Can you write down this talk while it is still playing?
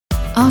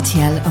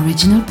RTL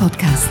Original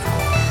Podcast.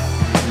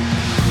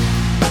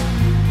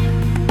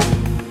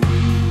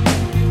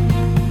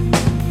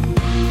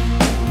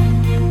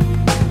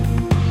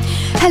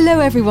 Hello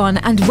everyone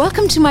and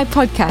welcome to my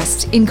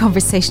podcast In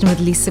Conversation with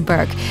Lisa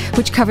Burke,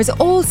 which covers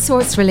all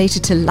sorts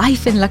related to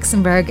life in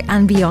Luxembourg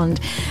and beyond.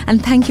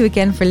 And thank you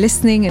again for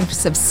listening and for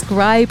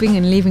subscribing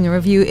and leaving a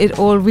review. It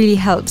all really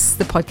helps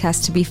the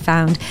podcast to be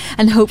found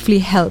and hopefully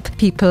help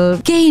people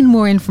gain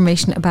more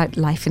information about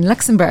life in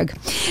Luxembourg.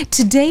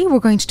 Today we're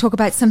going to talk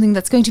about something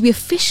that's going to be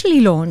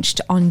officially launched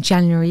on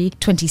January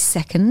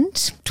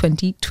 22nd,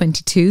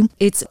 2022.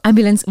 It's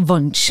Ambulance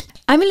Wunsch.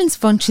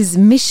 Ambulance Wunsch's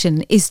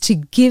mission is to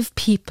give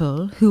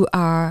people who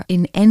are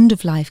in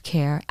end-of-life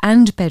care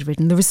and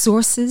bedridden the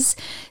resources,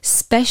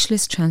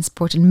 specialist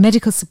transport and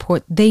medical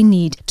support they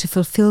need to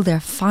fulfil their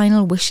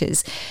final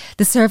wishes.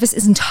 The service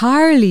is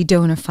entirely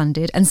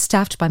donor-funded and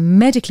staffed by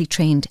medically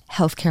trained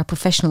healthcare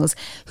professionals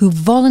who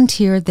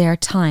volunteer their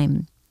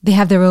time. They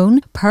have their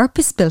own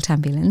purpose-built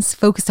ambulance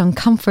focused on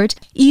comfort,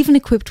 even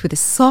equipped with a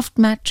soft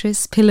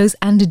mattress, pillows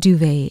and a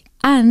duvet.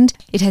 And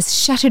it has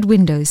shattered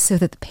windows so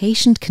that the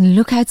patient can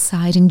look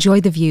outside,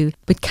 enjoy the view,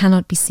 but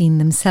cannot be seen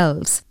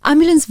themselves.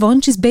 Ambulance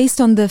Wunsch is based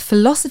on the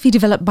philosophy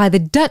developed by the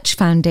Dutch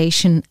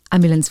foundation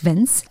Ambulance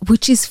Wens,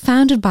 which is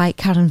founded by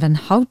Karen van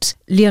Hout,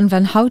 Leon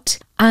van Hout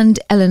and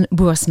Ellen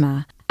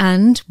Boersma,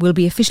 and will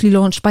be officially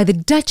launched by the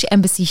Dutch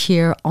embassy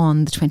here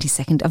on the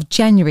 22nd of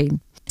January.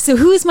 So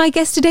who is my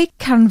guest today?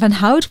 Karen van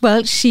Hout.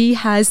 Well, she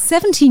has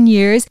 17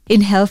 years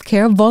in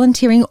healthcare,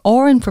 volunteering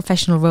or in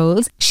professional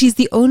roles. She's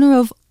the owner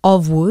of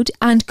Wood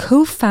and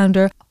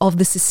co-founder of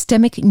the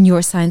Systemic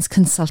Neuroscience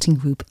Consulting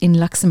Group in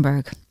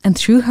Luxembourg. And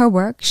through her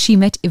work, she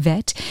met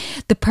Yvette,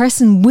 the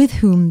person with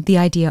whom the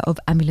idea of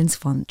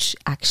Ambulance Wunsch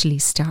actually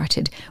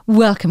started.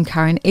 Welcome,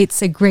 Karen.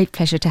 It's a great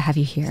pleasure to have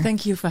you here.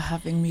 Thank you for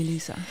having me,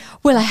 Lisa.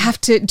 Well, I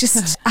have to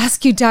just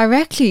ask you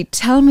directly,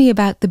 tell me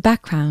about the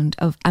background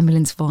of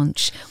Ambulance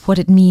Wunsch, what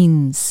it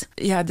means.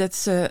 Yeah,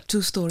 that's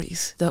two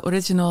stories. The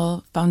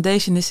original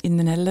foundation is in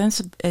the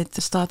Netherlands. It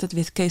started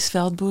with Kees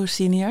Veldboer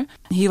Sr.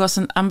 He was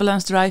an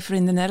ambulance driver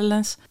in the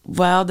Netherlands.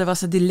 While there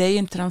was a delay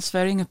in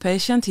transferring a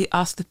patient, he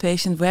asked the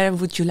patient, where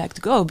would you like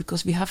to go?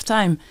 Because we have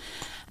time.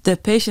 The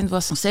patient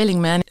was a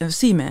sailing man, a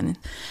seaman.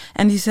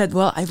 And he said,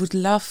 well, I would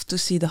love to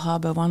see the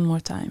harbor one more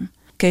time.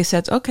 Kees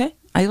said, okay,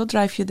 I will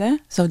drive you there.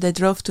 So they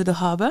drove to the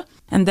harbor.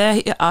 And there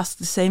he asked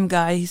the same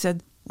guy, he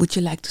said, would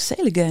you like to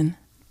sail again?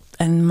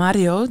 And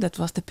Mario, that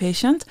was the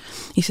patient,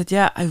 he said,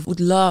 yeah, I would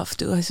love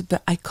to. I said,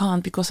 but I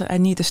can't because I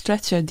need a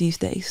stretcher these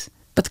days.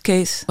 But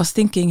Kees was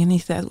thinking and he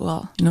said,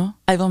 well,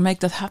 I will make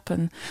that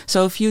happen.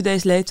 So a few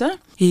days later,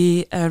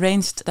 he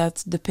arranged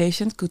that the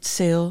patient could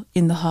sail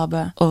in the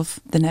harbor of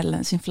the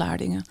Netherlands in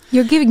Vlaardingen.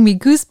 You're giving me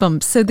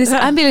goosebumps. So this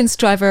ambulance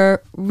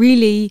driver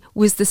really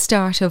was the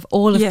start of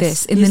all of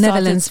this in the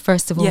Netherlands,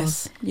 first of all.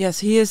 Yes,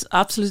 he is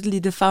absolutely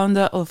the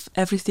founder of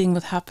everything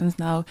that happens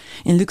now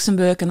in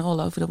Luxembourg and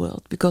all over the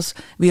world, because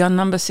we are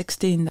number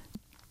 16.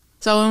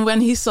 So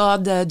when he saw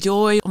the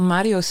joy on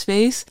Mario's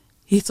face,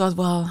 he thought,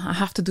 well, I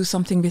have to do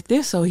something with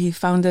this. So he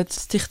founded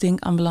Stichting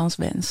Ambulance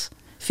Wens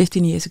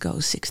 16 years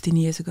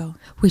ago.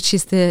 Which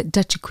is the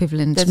Dutch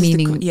equivalent,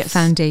 meaning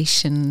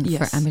foundation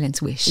for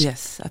Ambulance Wish.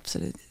 Yes,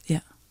 absolutely,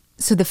 yeah.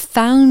 So the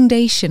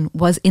foundation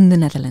was in the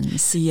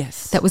Netherlands.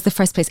 Yes. That was the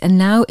first place. And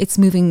now it's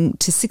moving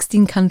to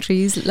 16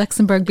 countries,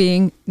 Luxembourg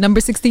being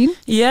number 16?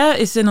 Yeah,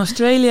 it's in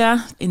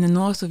Australia, in the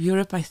north of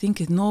Europe, I think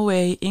in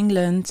Norway,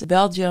 England,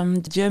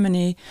 Belgium,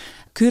 Germany,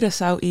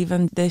 Curaçao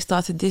even. They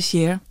started this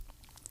year.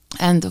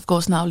 And of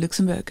course now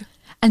Luxembourg.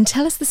 And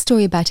tell us the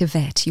story about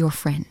Yvette, your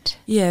friend.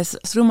 Yes,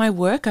 through my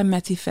work I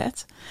met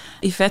Yvette.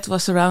 Yvette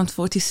was around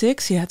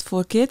 46, she had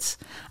 4 kids.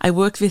 I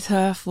worked with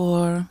her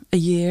for a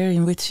year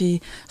in which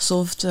she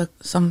solved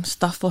some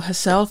stuff for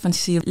herself. And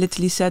she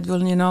literally said,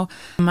 well,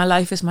 my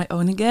life is my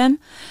own again.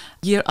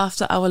 A year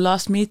after our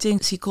last meeting,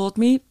 she called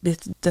me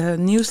with the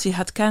news she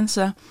had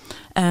cancer.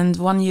 And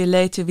 1 year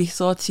later we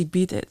thought she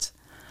beat it.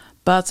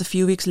 But a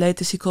few weeks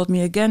later, she called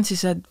me again. She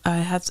said, I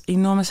had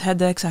enormous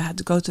headaches. I had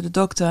to go to the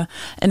doctor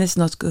and it's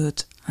not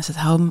good. I said,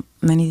 how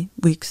many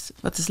weeks?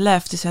 What is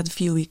left? She said, a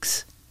few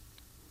weeks.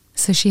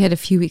 So she had a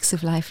few weeks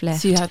of life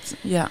left. She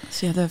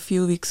had a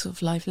few weeks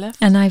of life left.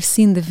 And I've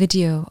seen the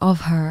video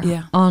of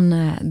her on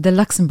the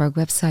Luxembourg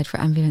website for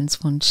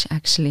Ambulance Wunsch,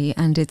 actually.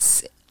 And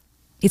it's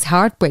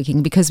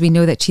heartbreaking because we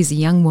know that she's a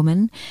young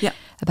woman,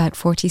 about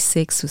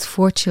 46, with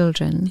 4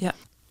 children. Yeah.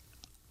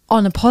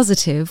 On a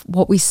positive,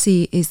 what we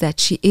see is that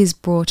she is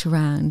brought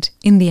around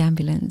in the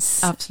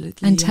ambulance.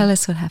 Absolutely. And tell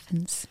us what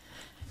happens.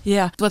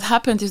 Yeah, what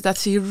happened is that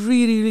she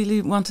really,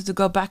 really wanted to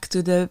go back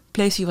to the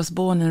place she was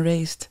born and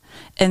raised,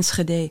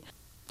 Enschede.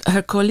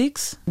 Her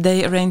colleagues,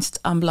 they arranged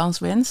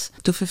Ambulance Wens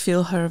to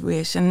fulfill her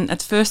wish. And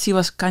at first she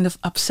was kind of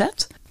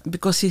upset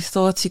because she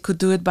thought she could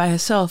do it by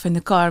herself in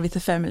the car with the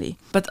family.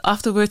 But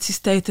afterwards she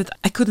stated,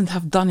 I couldn't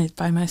have done it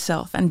by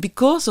myself. And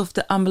because of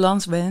the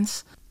Ambulance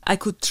Wens, I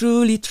could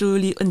truly,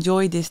 truly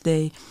enjoy this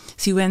day.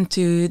 She went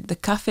to the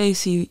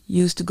cafes she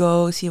used to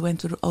go. She went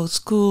to the old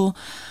school.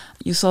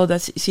 You saw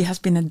that she has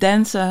been a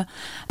dancer,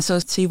 so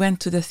she went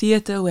to the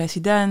theater where she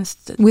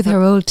danced. With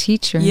her old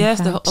teacher, yes,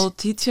 in the fact. old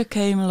teacher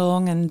came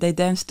along and they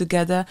danced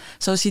together.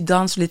 So she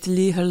danced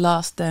literally her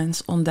last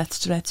dance on that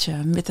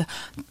stretcher with a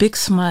big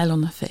smile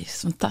on her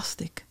face.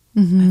 Fantastic.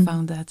 I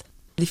found that.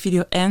 The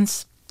video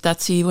ends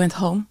that she went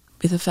home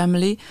with her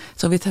family,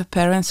 so with her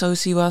parents. So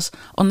she was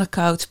on the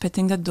couch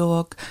petting the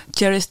dog,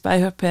 cherished by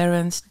her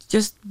parents,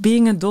 just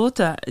being a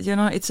daughter. You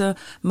know, it's a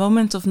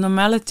moment of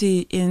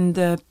normality in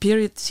the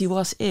period she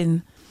was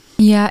in.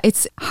 Yeah,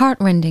 it's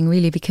heartrending,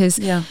 really, because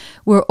Yeah.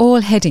 we're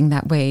all heading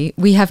that way.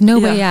 We have no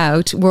way Yeah.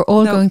 out. We're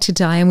all No. going to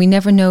die, and we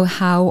never know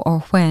how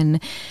or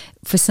when.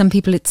 For some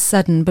people, it's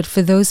sudden, but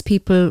for those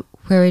people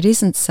where it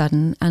isn't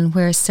sudden and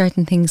where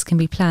certain things can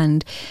be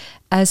planned,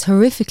 as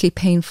horrifically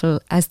painful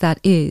as that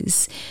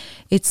is,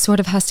 it sort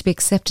of has to be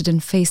accepted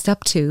and faced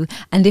up to.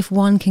 And if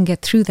one can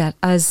get through that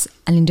as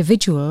an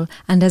individual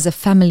and as a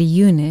family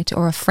unit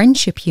or a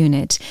friendship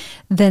unit,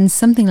 then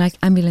something like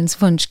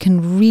Ambulance Wunsch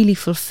can really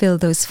fulfill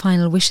those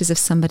final wishes of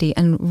somebody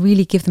and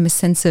really give them a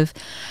sense of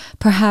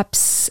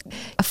perhaps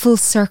a full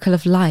circle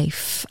of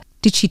life.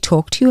 Did she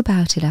talk to you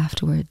about it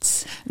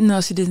afterwards?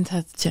 No, she didn't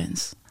have the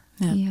chance.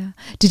 Yeah.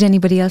 Did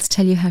anybody else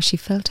tell you how she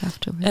felt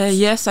afterwards?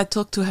 Yes, I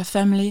talked to her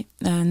family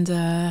and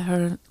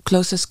her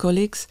closest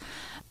colleagues.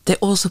 They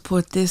all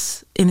support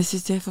this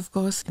initiative, of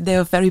course. They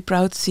are very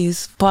proud she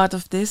is part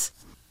of this.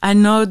 I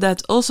know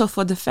that also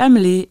for the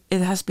family,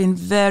 it has been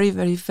very,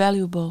 very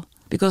valuable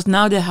because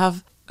now they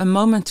have a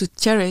moment to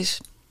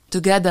cherish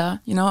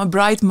together, you know, a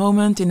bright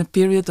moment in a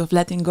period of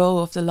letting go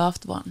of the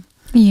loved one.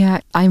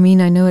 Yeah, I mean,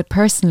 I know it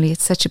personally.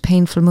 It's such a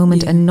painful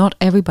moment and not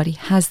everybody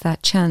has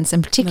that chance.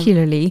 And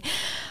particularly,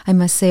 I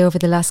must say, over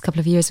the last couple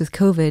of years with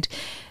COVID,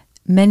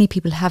 many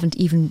people haven't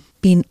even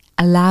been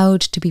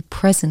allowed to be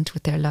present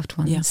with their loved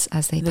ones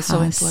as they pass. That's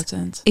so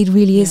important. It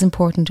really is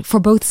important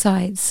for both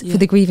sides, for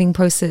the grieving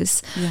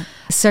process,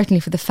 certainly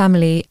for the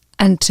family,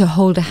 and to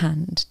hold a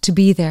hand, to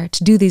be there,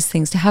 to do these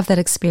things, to have that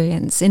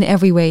experience in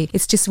every way.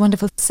 It's just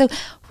wonderful. So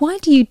why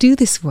do you do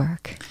this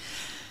work?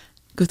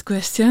 Good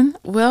question.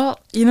 Well,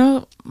 you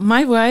know,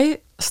 my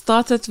way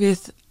started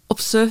with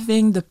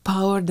observing the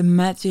power, the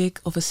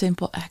magic of a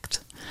simple act.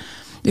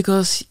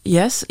 Because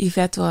yes,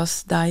 Yvette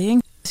was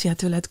dying. She had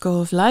to let go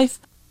of life.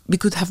 We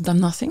could have done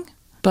nothing,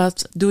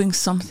 but doing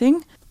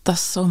something does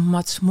so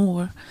much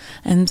more.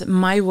 And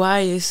my why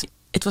is,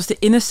 it was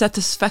the inner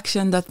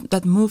satisfaction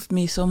that moved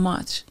me so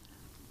much.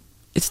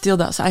 It still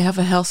does. I have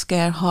a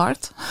healthcare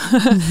heart.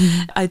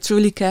 I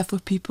truly care for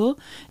people.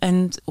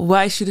 And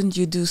why shouldn't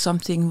you do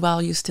something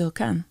while you still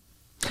can?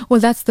 Well,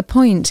 that's the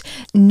point.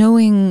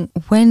 Knowing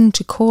when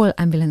to call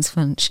Ambulance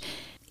Wunsch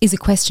is a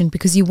question,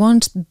 because you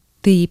want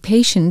the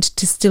patient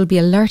to still be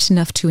alert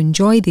enough to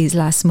enjoy these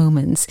last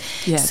moments.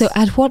 Yes. So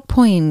at what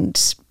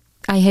point,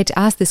 I hate to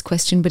ask this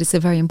question, but it's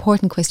a very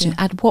important question.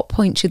 At what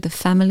point should the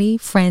family,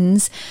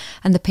 friends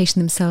and the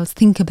patient themselves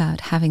think about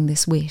having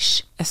this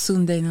wish? As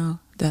soon they know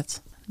that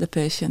the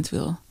patient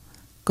will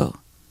go.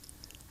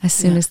 As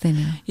soon as they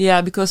know.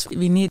 Yeah, because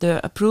we need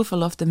the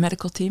approval of the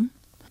medical team.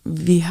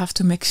 We have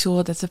to make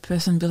sure that the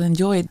person will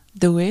enjoy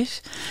the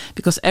wish,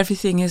 because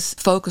everything is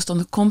focused on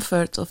the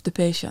comfort of the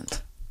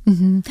patient.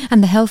 Mm-hmm.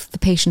 And the health of the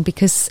patient,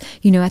 because,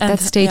 you know, at that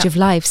stage of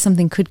life,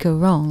 something could go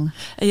wrong.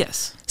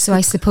 Yes. So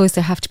I suppose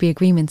there have to be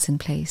agreements in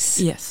place.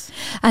 Yes.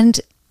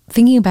 And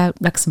thinking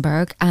about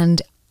Luxembourg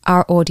and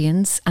our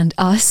audience and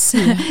us,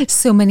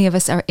 so many of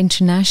us are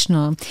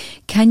international.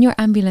 Can your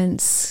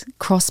ambulance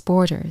cross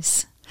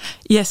borders?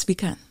 Yes, we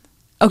can.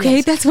 Okay,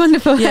 yes. That's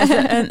wonderful. Yes,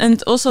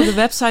 and also the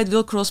website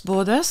will cross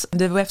borders.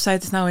 The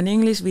website is now in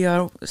English. We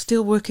are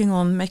still working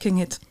on making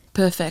it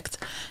perfect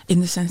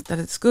in the sense that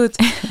it's good.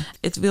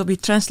 It will be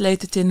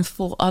translated in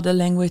 4 other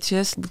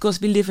languages.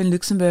 Because we live in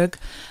Luxembourg,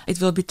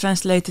 it will be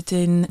translated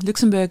in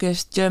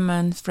Luxembourgish,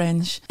 German,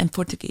 French and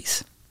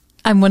Portuguese.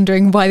 I'm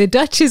wondering why the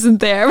Dutch isn't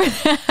there.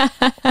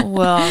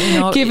 Well, you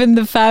know, given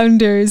the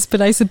founders,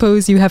 but I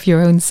suppose you have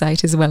your own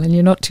site as well and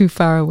you're not too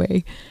far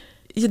away.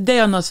 They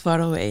are not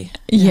far away.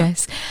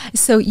 Yes.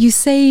 So you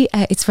say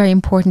it's very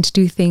important to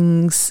do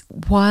things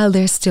while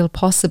they're still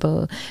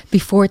possible,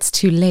 before it's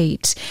too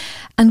late.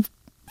 And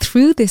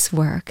through this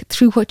work,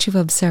 through what you've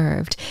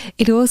observed,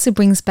 it also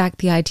brings back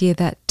the idea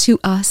that to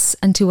us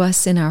and to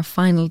us in our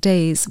final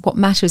days, what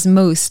matters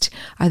most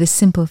are the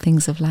simple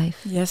things of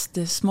life. Yes,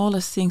 the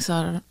smallest things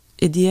are,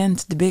 at the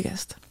end, the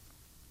biggest.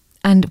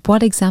 And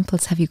what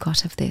examples have you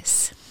got of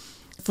this?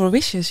 For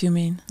wishes, you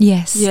mean?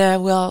 Yes. Yeah,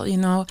 well, you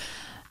know,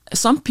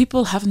 some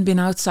people haven't been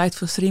outside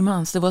for 3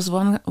 months. There was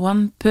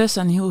one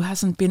person who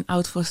hasn't been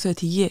out for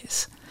 30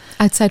 years.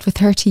 Outside for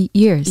 30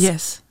 years?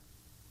 Yes.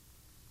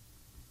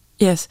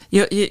 Yes,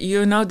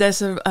 you know,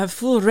 there's a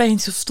full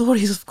range of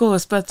stories, of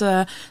course,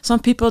 but some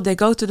people, they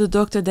go to the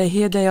doctor, they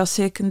hear they are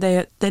sick, and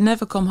they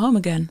never come home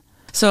again.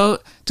 So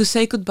to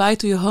say goodbye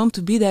to your home,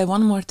 to be there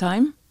one more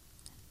time,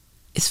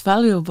 is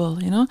valuable,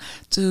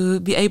 to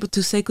be able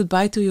to say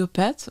goodbye to your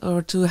pet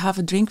or to have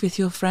a drink with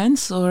your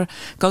friends or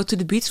go to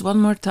the beach one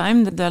more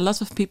time. There are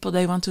lots of people,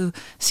 they want to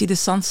see the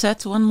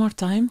sunset one more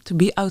time, to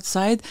be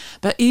outside.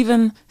 But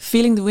even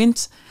feeling the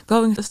wind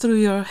going through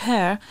your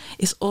hair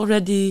is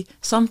already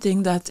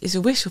something that is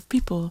a wish of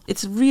people.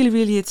 It's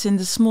really, it's in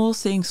the small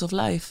things of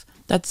life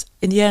that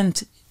in the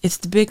end, it's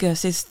the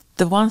biggest. It's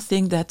the one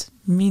thing that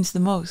means the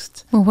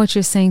most. Well, what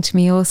you're saying to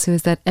me also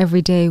is that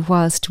every day,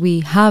 whilst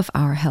we have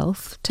our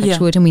health, touch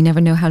wood, and we never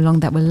know how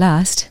long that will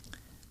last,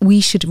 we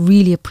should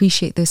really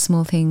appreciate those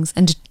small things.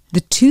 And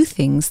the two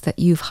things that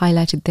you've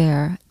highlighted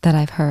there that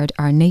I've heard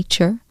are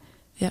nature,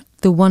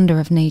 the wonder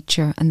of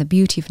nature and the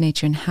beauty of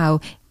nature and how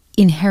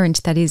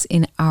inherent that is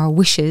in our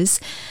wishes.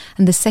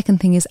 And the second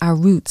thing is our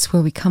roots,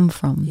 where we come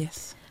from.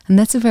 Yes. And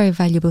that's a very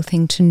valuable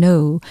thing to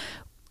know.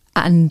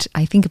 And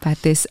I think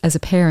about this as a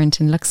parent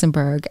in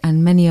Luxembourg,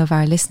 and many of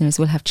our listeners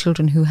will have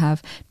children who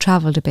have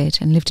travelled a bit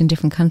and lived in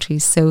different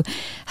countries. So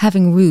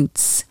having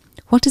roots,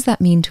 what does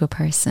that mean to a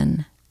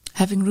person?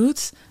 Having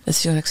roots,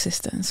 that's your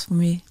existence for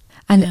me.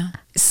 And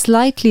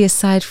slightly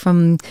aside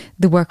from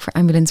the work for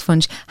Ambulance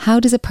Funch, how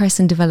does a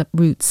person develop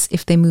roots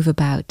if they move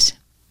about?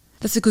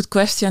 That's a good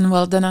question.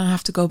 Well, then I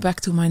have to go back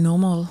to my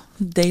normal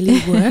daily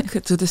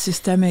work, to the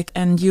systemic.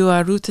 And you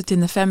are rooted in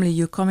the family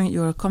you're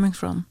coming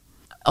from.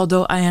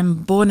 Although I am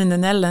born in the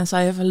Netherlands,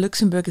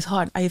 Luxembourg is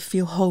hard. I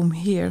feel home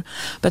here.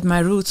 But my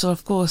roots,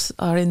 of course,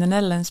 are in the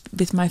Netherlands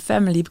with my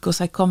family because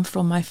I come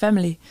from my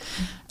family.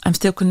 I'm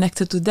still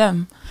connected to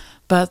them.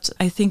 But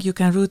I think you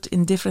can root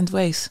in different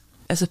ways.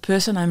 As a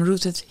person, I'm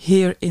rooted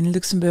here in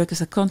Luxembourg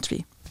as a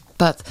country.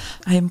 But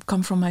I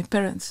come from my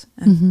parents.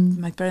 And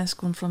my parents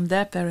come from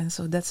their parents.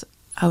 So that's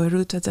how we're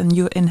rooted. And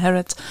you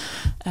inherit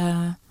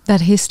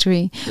that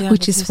history,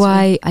 which is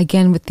why,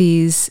 again, with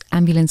these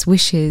ambulance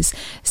wishes,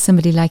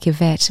 somebody like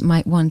Yvette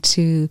might want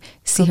to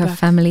see her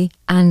family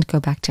and go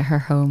back to her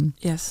home.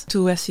 Yes,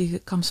 to where she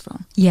comes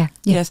from. Yeah.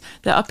 Yes,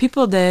 there are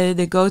people,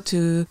 they go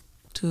to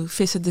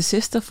visit the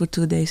sister for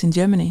 2 days in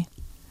Germany.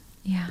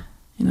 Yeah.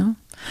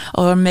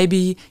 Or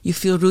maybe you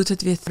feel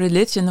rooted with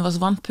religion. There was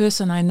one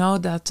person I know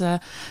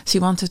that she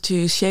wanted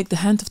to shake the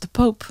hand of the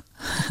Pope.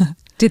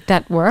 Did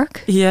that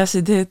work? Yes,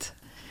 it did.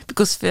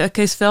 Because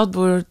Kees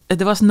Veldboer,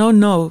 there was no,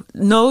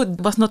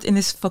 it was not in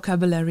his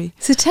vocabulary.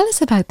 So tell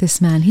us about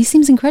this man. He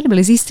seems incredible.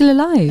 Is he still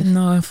alive?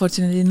 No,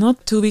 unfortunately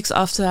not. 2 weeks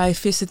after I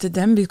visited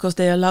them, because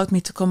they allowed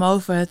me to come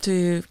over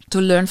to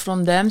learn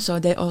from them. So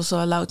they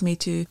also allowed me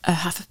to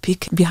have a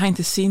peek behind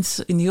the scenes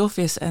in the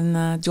office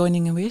and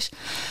joining a wish.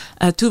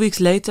 2 weeks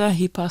later,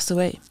 he passed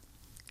away.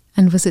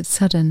 And was it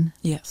sudden?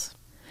 Yes.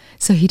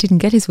 So he didn't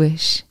get his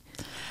wish?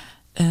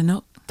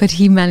 No. But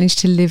he managed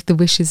to live the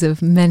wishes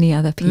of many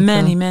other people.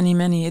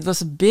 Many. It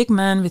was a big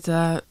man with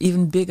an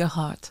even bigger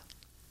heart.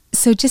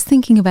 So just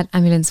thinking about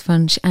Ambulance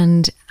Funch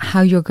and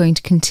how you're going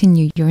to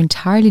continue, you're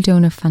entirely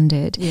donor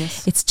funded.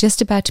 Yes. It's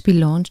just about to be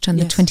launched on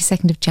the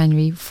 22nd of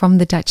January from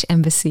the Dutch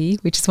Embassy,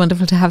 which is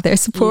wonderful to have their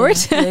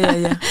support.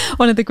 Yeah.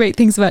 One of the great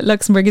things about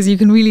Luxembourg is you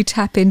can really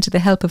tap into the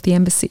help of the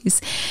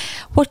embassies.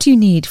 What do you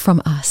need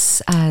from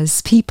us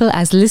as people,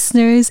 as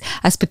listeners,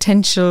 as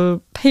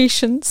potential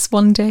patients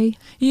one day?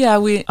 Yeah,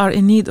 we are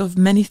in need of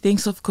many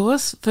things, of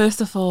course.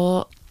 First of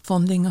all,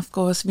 funding, of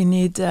course. We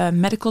need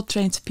medical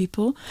trained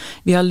people.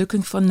 We are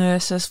looking for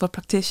nurses, for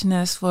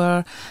practitioners,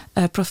 for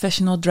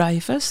professional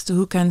drivers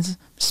who can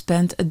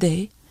spend a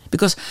day.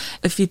 Because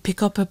if we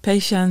pick up a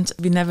patient,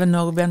 we never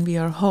know when we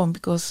are home.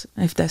 Because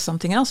if there's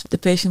something else the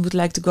patient would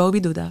like to go, we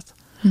do that.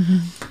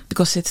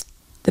 Because it's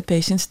the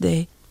patient's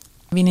day.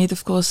 We need,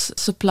 of course,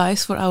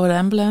 supplies for our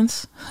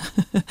ambulance.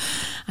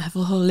 I have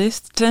a whole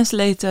list.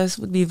 Translators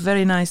would be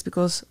very nice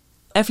because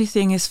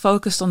everything is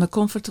focused on the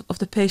comfort of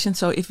the patient.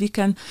 So if we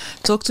can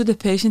talk to the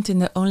patient in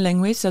their own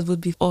language, that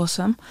would be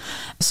awesome.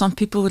 Some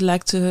people would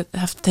like to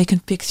have taken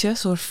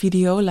pictures or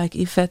video like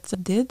Yvette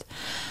did.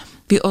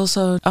 We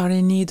also are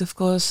in need, of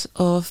course,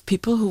 of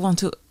people who want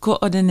to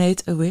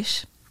coordinate a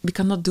wish. We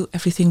cannot do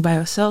everything by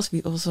ourselves.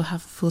 We also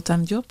have a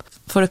full-time job.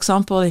 For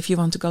example, if you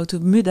want to go to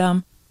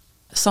Mudam,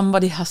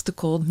 somebody has to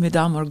call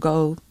Mudam or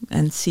go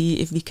and see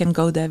if we can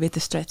go there with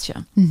the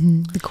stretcher.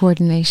 The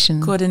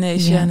coordination.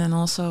 And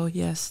also,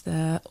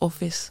 the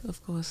office,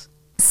 of course.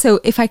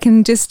 So if I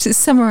can just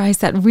summarize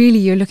that, really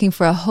you're looking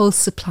for a whole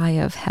supply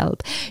of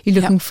help.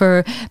 You're looking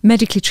for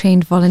medically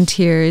trained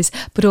volunteers,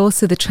 but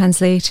also the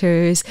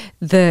translators,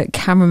 the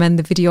cameramen,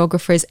 the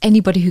videographers,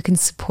 anybody who can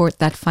support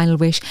that final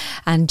wish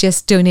and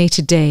just donate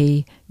a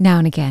day now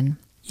and again.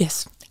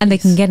 Yes. And they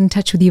can get in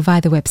touch with you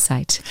via the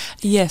website.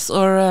 Yes,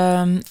 or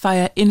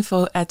via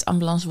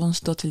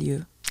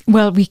info@ambulancewans.lu.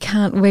 Well, we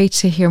can't wait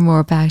to hear more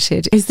about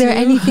it. Is there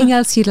anything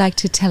else you'd like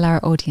to tell our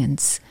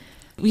audience?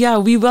 Yeah,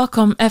 we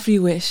welcome every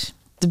wish.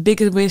 The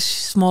bigger wish,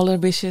 smaller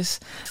wishes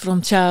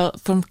from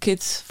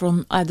kids,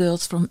 from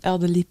adults, from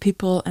elderly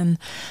people. And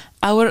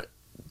our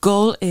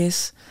goal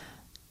is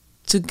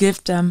to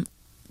give them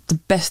the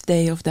best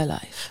day of their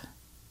life.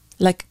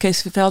 Like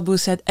Kees Veldboer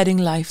said, adding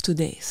life to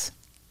days.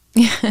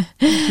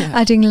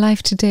 Adding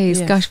life to days.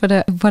 Yes. Gosh,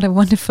 what a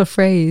wonderful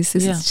phrase.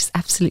 It's Yeah. just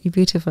absolutely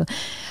beautiful.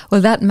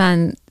 Well, that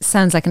man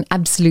sounds like an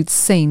absolute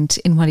saint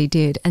in what he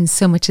did, and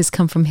so much has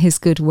come from his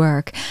good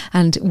work.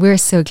 And we're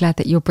so glad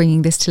that you're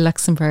bringing this to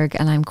Luxembourg,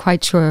 and I'm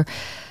quite sure,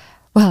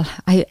 well,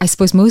 I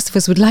suppose most of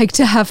us would like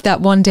to have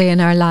that one day in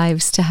our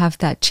lives, to have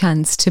that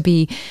chance to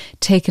be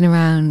taken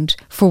around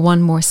for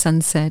one more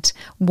sunset,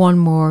 one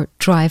more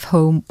drive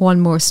home,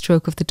 one more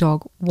stroke of the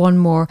dog, one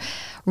more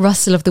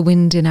rustle of the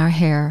wind in our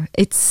hair.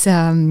 It's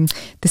the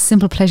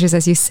simple pleasures,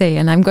 as you say,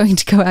 and I'm going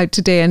to go out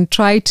today and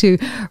try to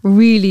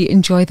really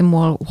enjoy them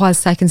all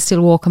whilst I can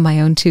still walk on my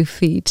own 2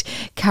 feet.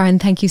 Karen,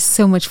 thank you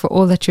so much for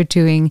all that you're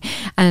doing,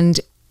 and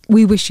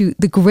we wish you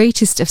the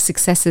greatest of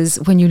successes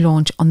when you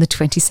launch on the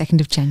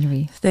 22nd of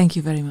January. Thank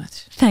you very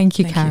much. Thank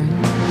you, Thank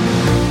Karen. you.